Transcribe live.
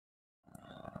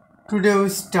Today we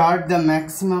start the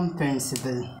maximum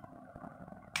principle.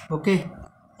 Okay,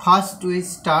 first we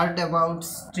start about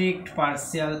strict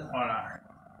partial order.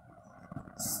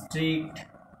 Strict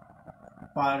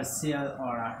partial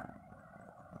order.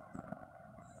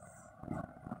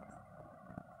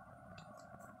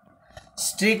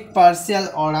 Strict partial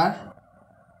order.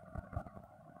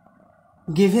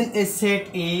 Given a set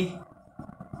A,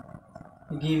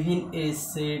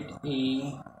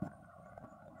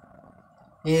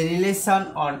 a relation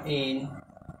on N,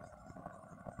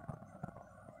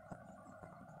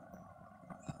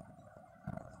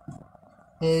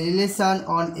 a relation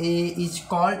on A is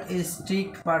called a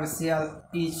strict partial,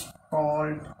 is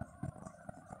called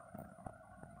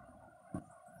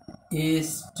a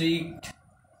strict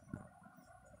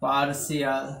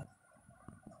partial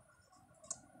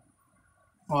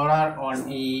order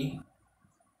on A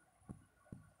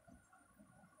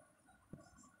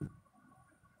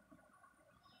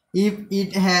if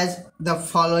it has the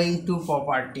following two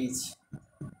properties.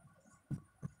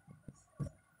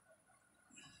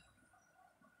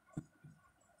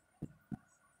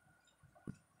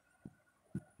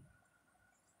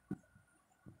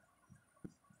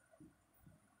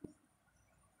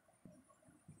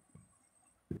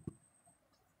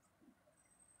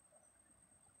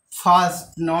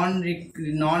 First,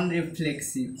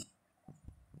 non-reflexive.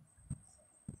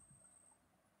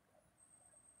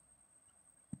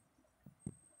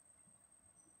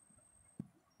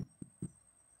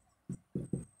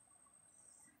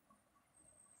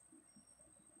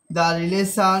 The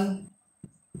relation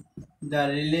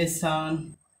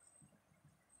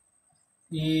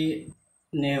A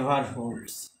never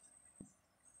holds.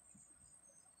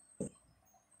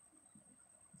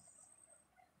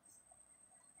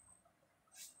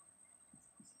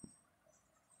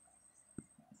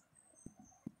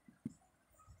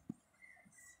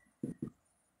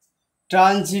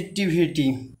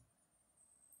 Transitivity.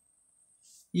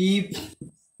 If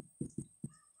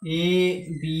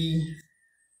A, B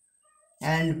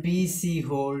and B, C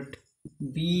hold,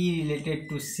 B related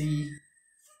to C,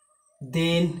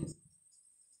 then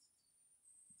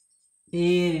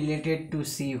A related to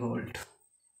C hold.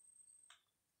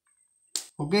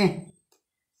 Okay.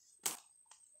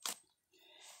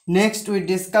 Next we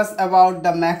discuss about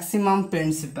the maximum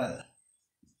principle.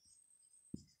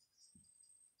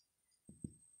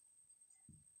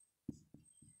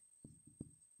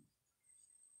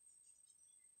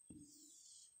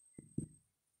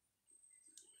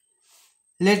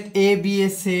 Let A be a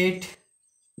set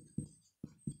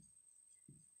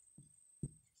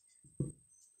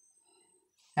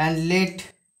and let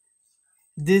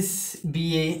this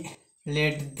be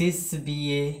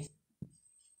a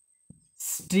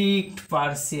strict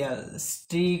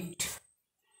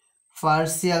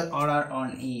partial order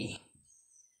on A.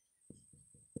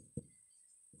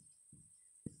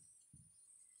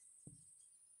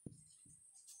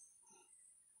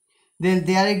 Then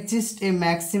there exists a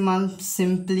maximum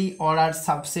simply ordered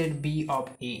subset B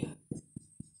of A.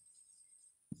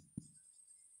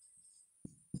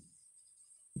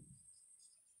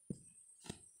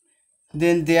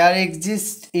 Then there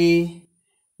exists a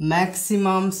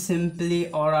maximum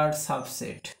simply ordered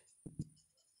subset.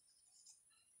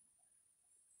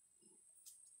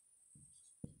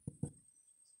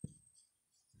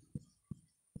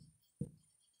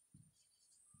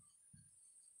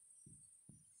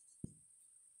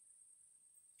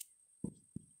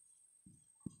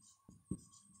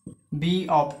 B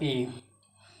of A.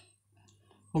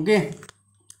 Okay.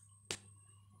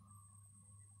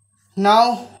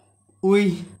 Now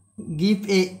we give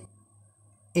a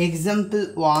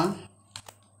example 1.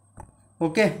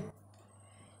 Okay.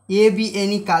 A be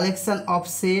any collection of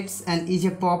sets and is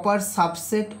a proper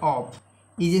subset of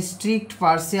is a strict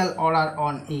partial order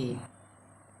on A.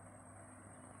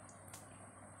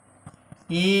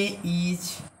 A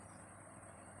is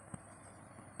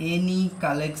any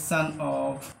collection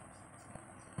of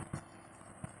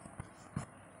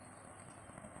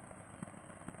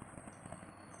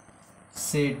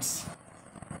sets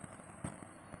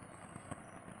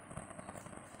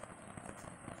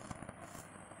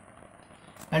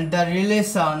and the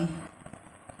relation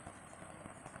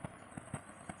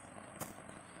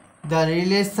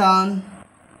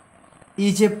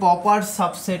is a proper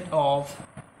subset of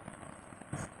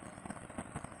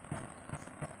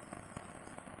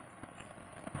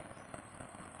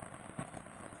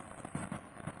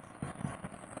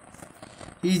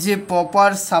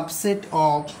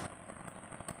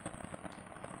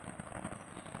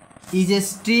is a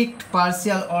strict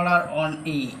partial order on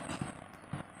A.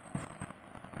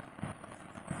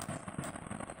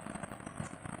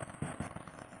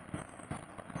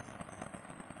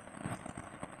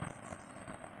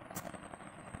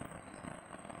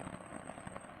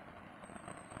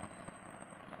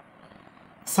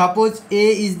 Suppose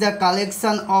A is the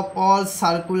collection of all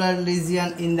circular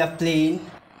region in the plane.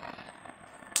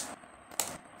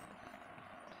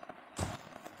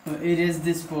 So erase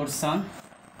this portion.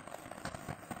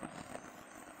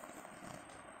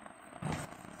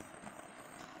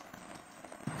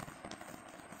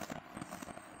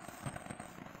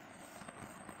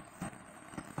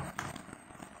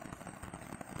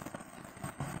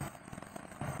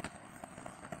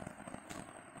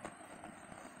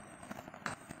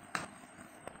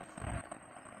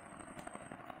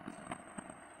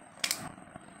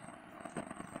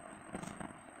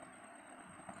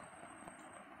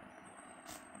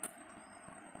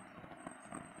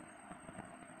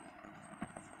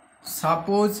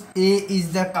 Suppose A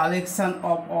is the collection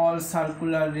of all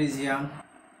circular region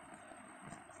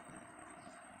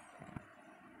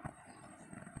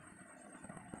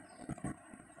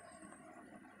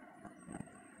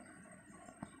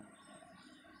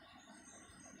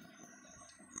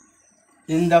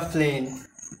in the plane.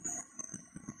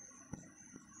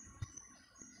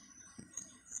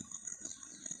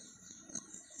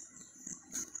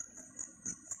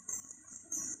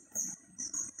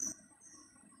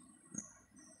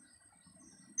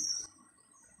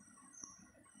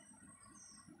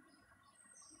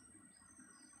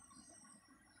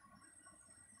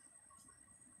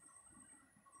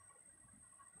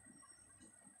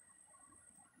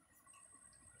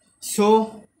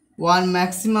 So, one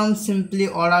maximum simply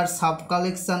ordered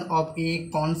subcollection of A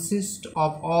consists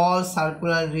of all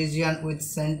circular region with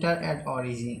center at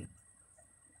origin.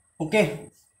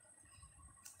 Okay.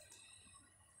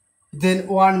 Then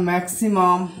one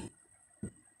maximum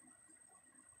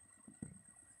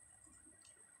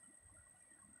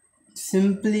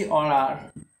simply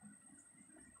ordered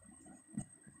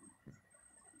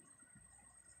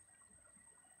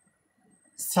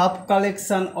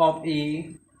subcollection of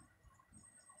A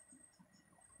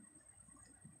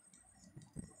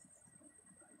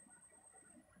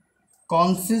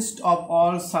consists of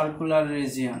all circular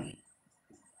region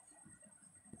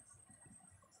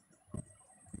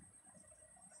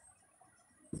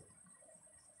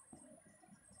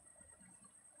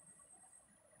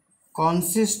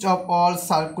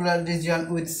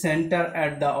with center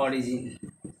at the origin.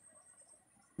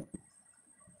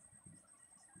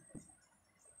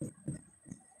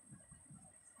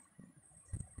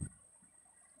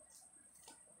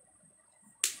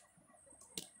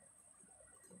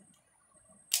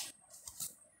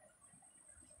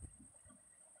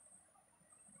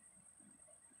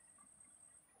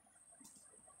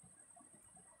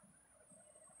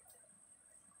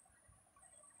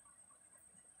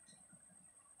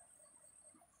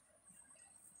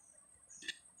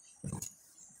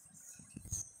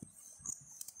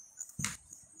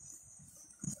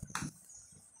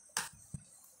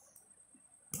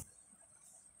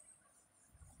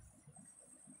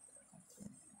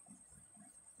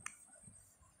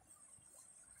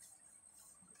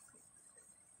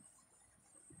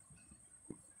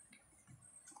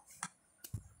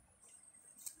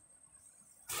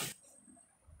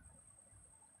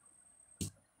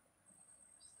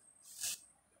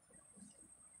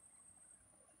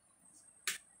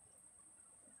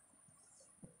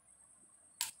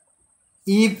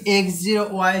 If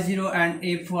x0, y0 and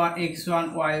f1,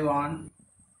 x1, y1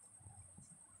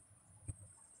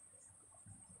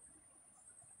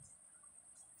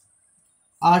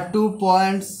 are 2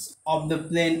 points of the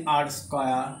plane R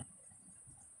square,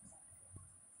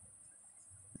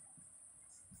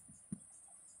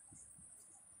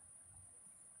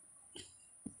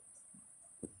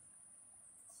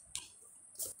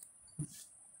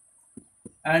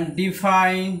 and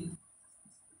define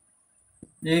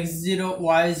x0,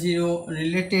 y0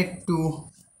 related to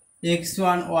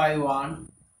x1, y1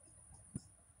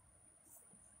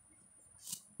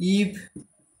 if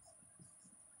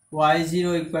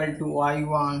y0 equal to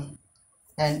y1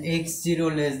 and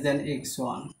x0 less than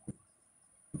x1.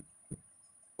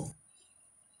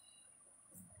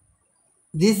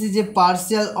 This is a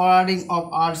partial ordering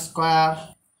of R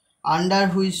square under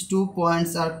which 2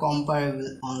 points are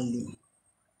comparable only.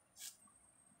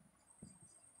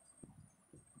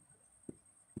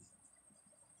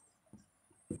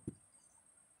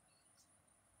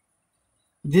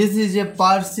 This is a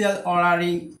partial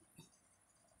ordering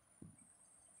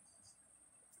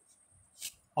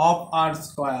of R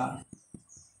square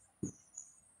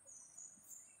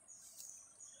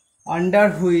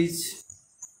under which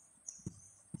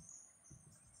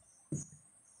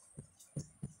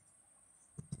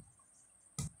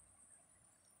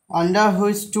under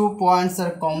which 2 points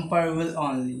are comparable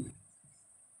only.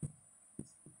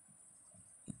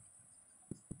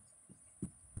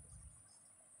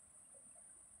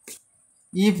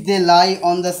 if they lie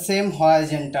on the same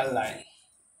horizontal line.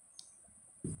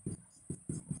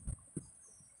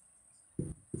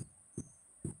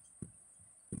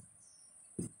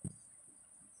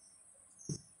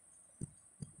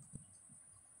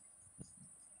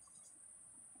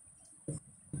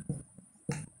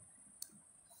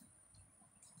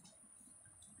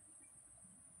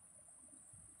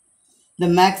 The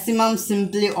maximum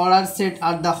simply ordered set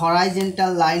are the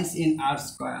horizontal lines in R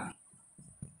square.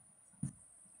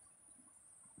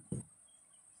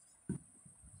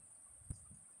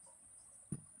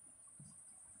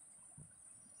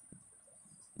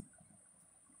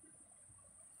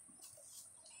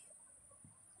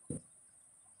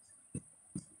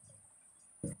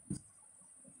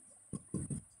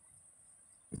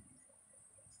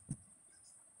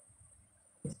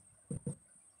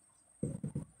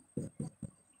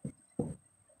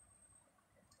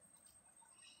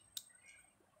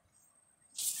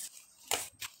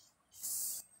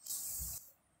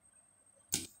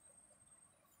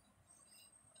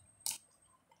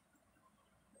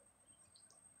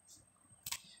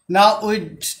 Now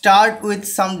we start with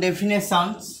some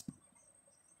definitions.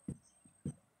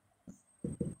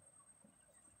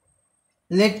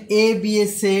 Let A be a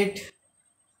set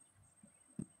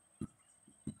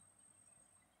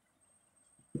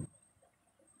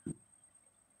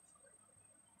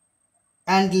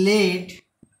and let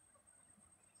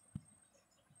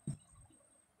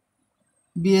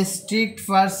be a strict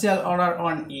partial order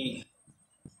on A.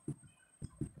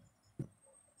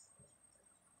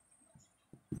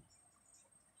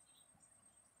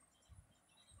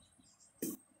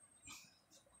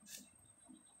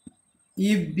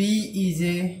 If B is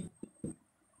a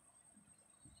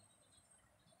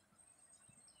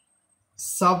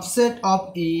subset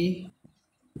of A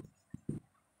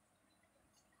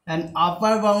and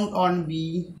upper bound on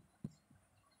B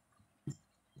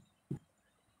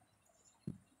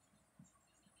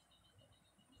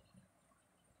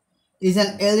is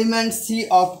an element C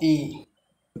of A.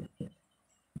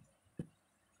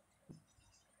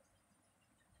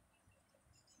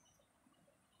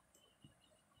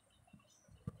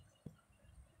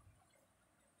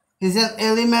 Is an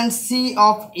element C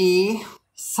of A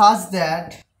such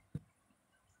that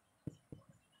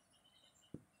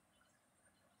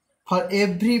for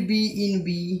every B in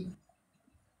B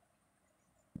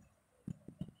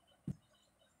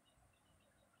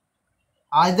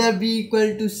either B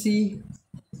equal to C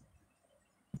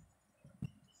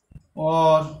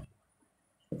or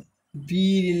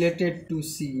B related to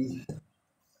C.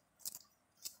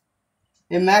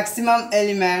 A maximum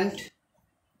element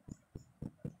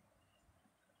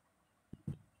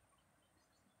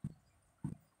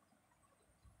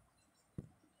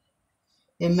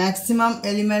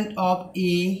of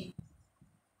A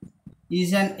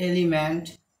is an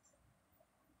element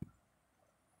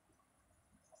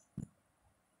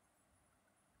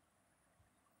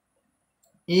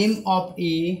M of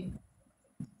A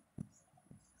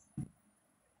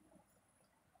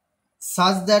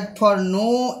such that for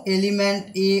no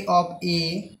element A of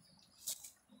A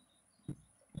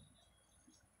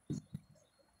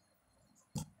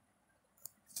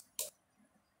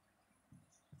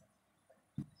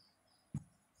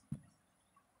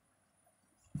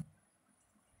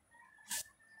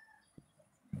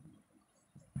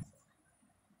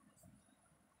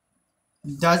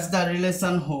does the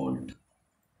relation hold.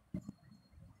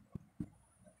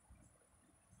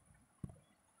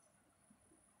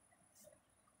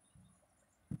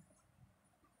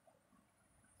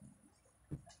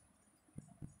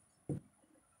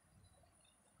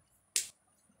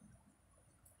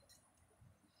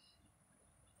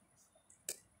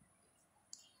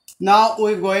 Now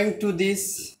we're going to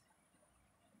this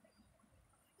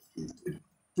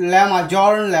lemma,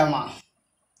 Zorn lemma.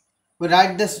 We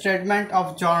write the statement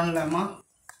of Zorn lemma.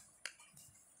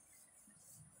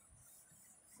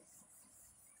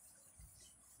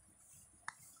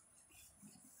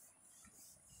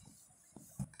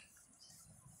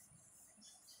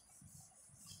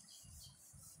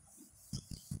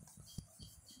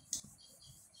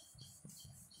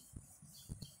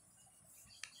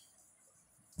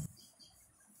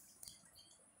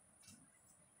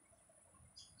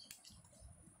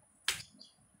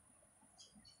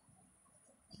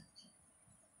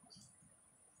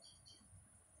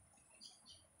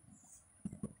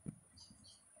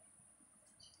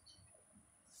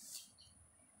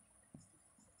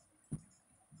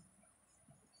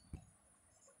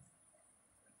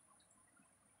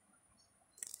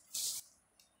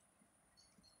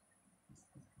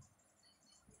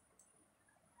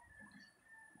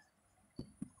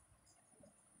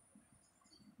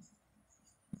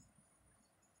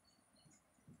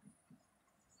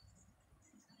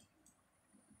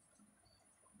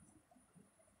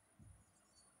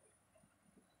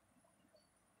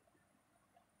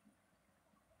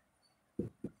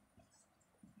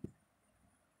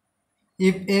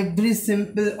 if every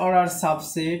simple order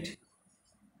subset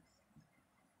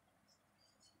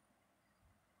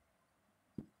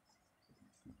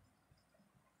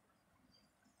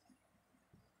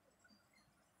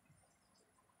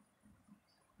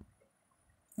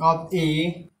of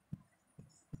A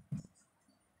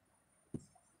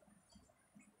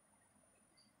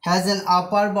has an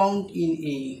upper bound in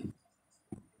A,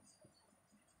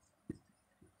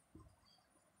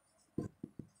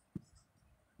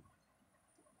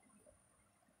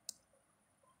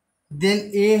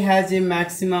 then A has a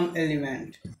maximum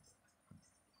element.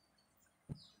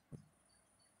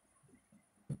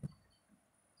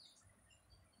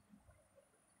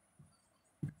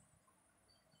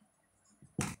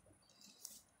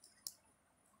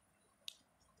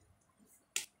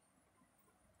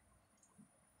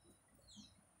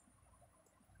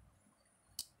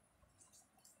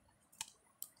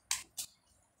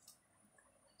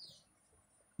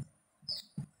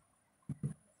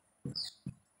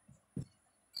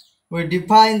 We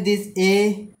define this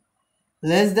A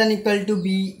less than equal to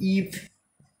B if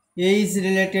A is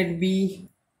related B,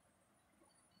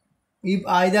 if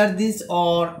either this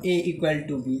or A equal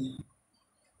to B.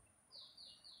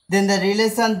 Then the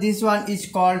relation, this one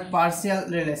is called partial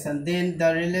relation. Then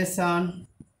the relation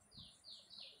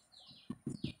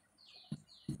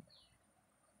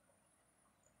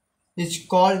is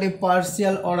called a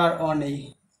partial order on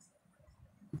A.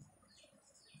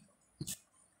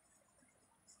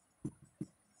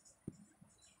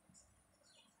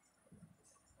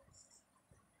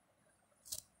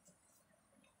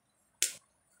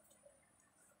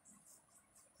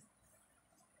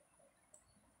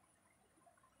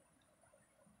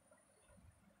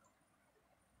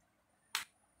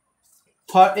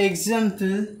 For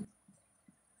example,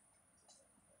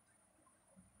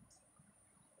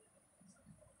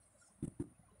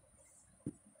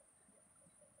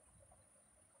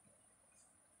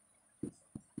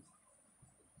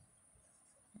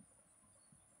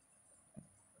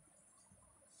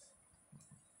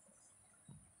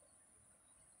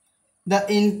 the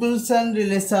inclusion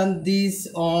relation is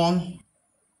on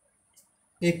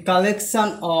a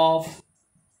collection of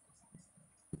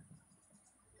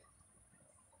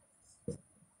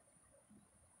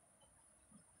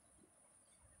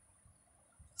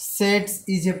sets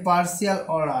is a partial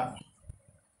order.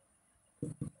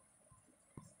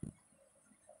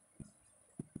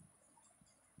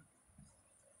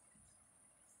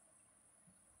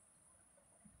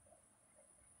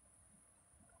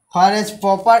 Whereas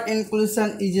proper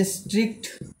inclusion is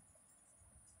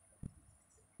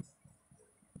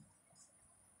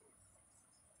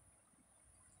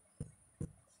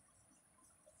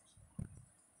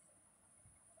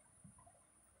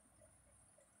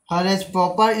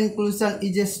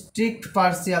a strict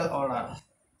partial order.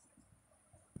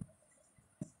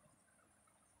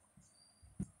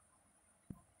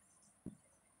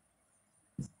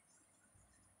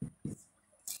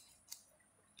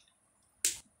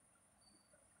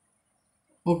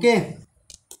 Okay.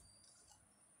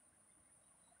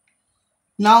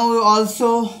 Now we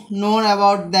also know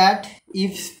about that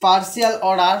if partial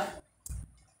order,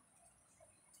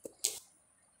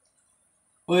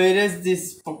 we erase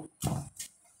this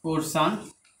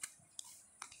portion.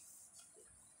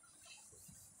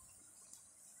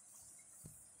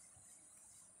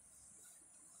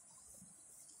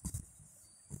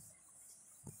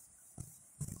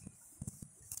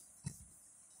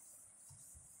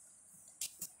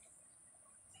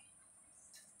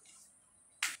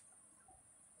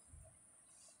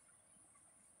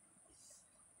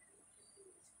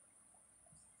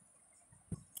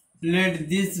 Let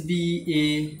this be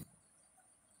a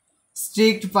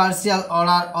strict partial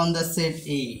order on the set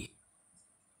A.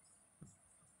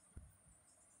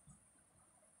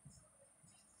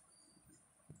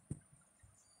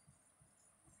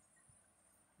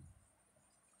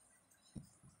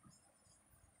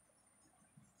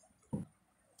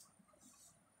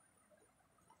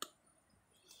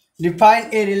 Define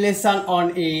a relation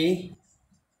on A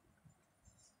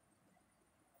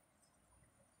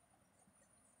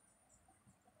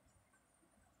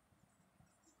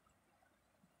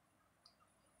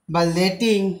by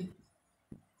letting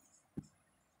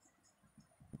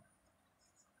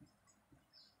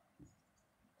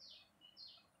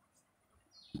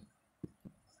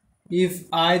if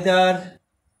either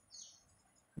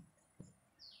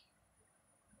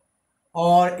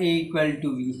or A equal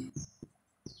to B.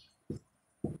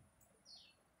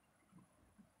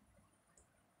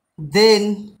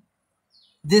 Then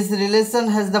this relation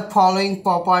has the following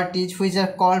properties which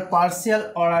are called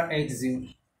partial order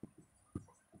axiom.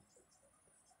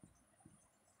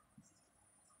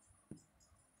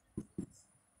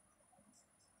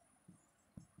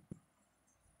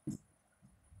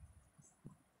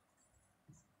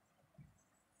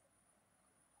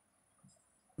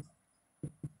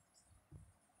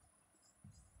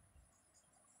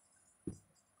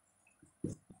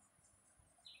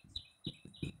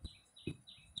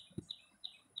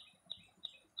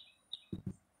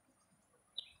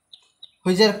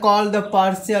 which are called the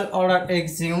partial order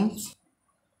axioms.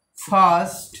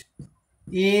 First,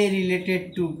 A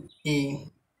related to A.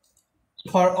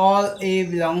 For all A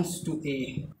belongs to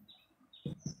A.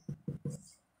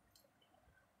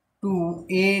 2.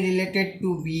 A related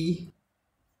to B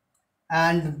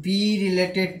and B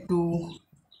related to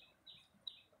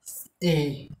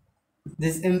A.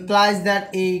 This implies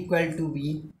that A equal to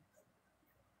B.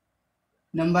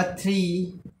 Number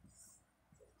 3.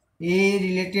 A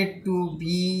related to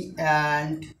B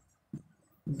and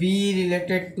B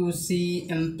related to C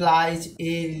implies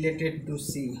A related to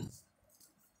C.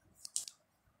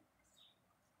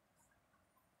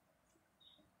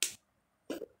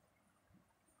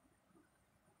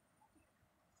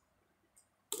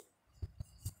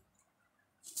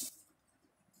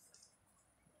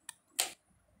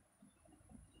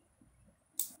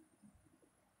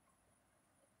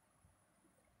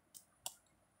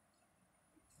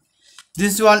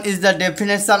 This one is the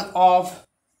definition of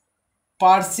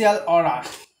partial order.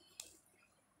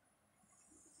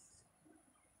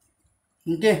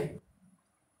 Okay.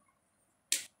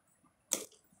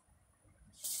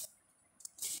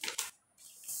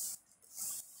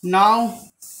 Now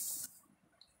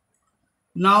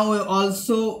we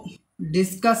also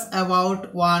discuss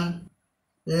about one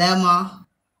lemma,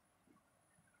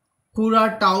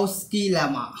 Kuratowski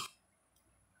Lemma.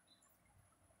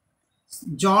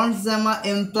 Zorn's lemma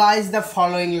implies the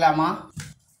following lemma.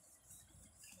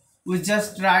 We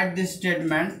just write this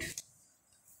statement.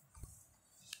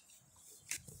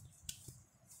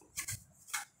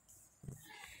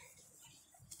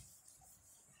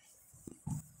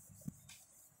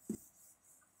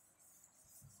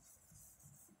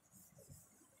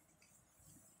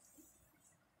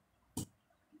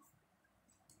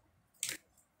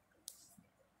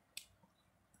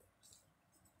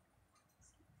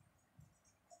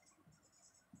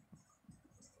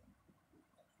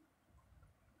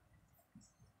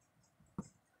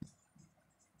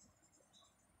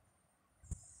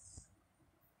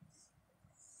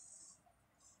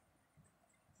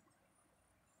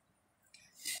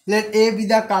 Let A be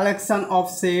the collection of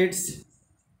sets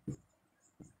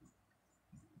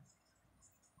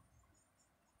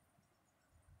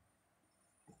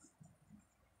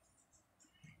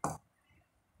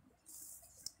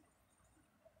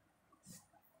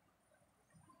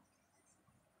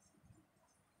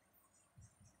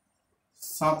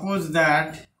suppose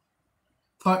that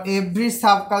for every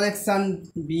subcollection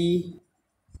B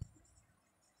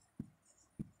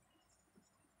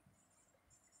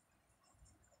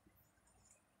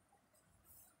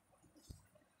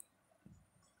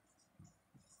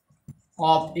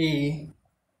of A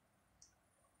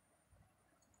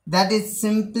that is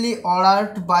simply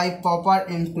ordered by proper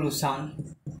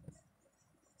inclusion,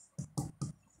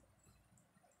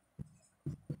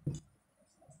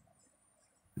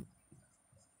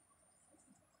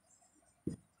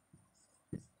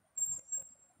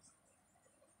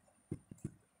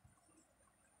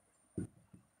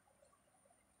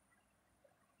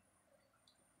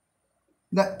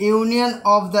 the union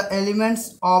of the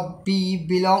elements of B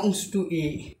belongs to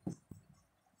A.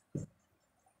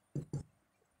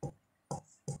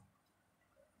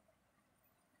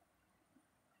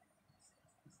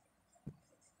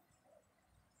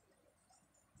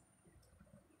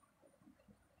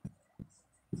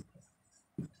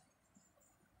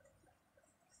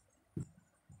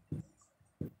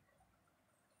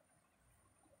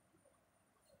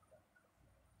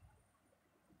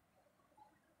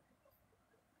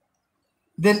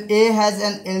 Then A has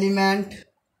an element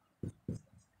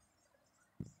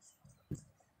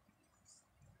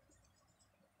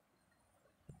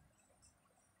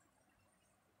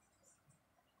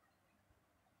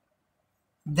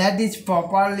that is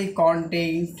properly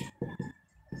contained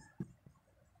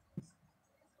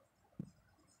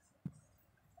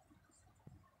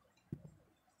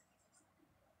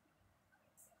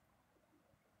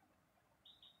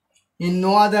in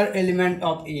no other element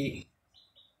of A.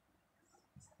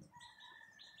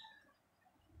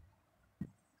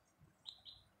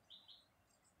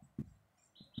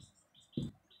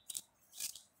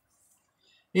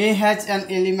 A has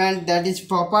an element that is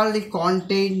properly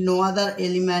contained no other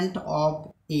element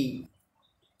of A.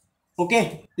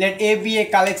 Okay, let A be a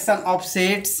collection of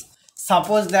sets.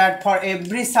 Suppose that for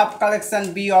every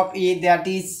subcollection B of A that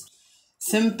is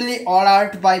simply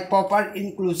ordered by proper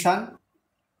inclusion,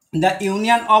 the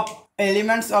union of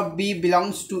elements of B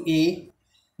belongs to A,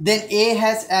 then A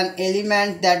has an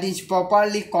element that is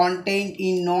properly contained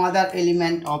in no other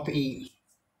element of A.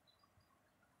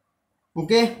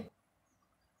 Okay.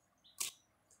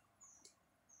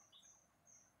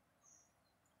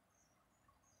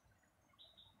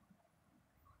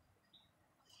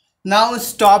 Now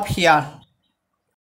stop here.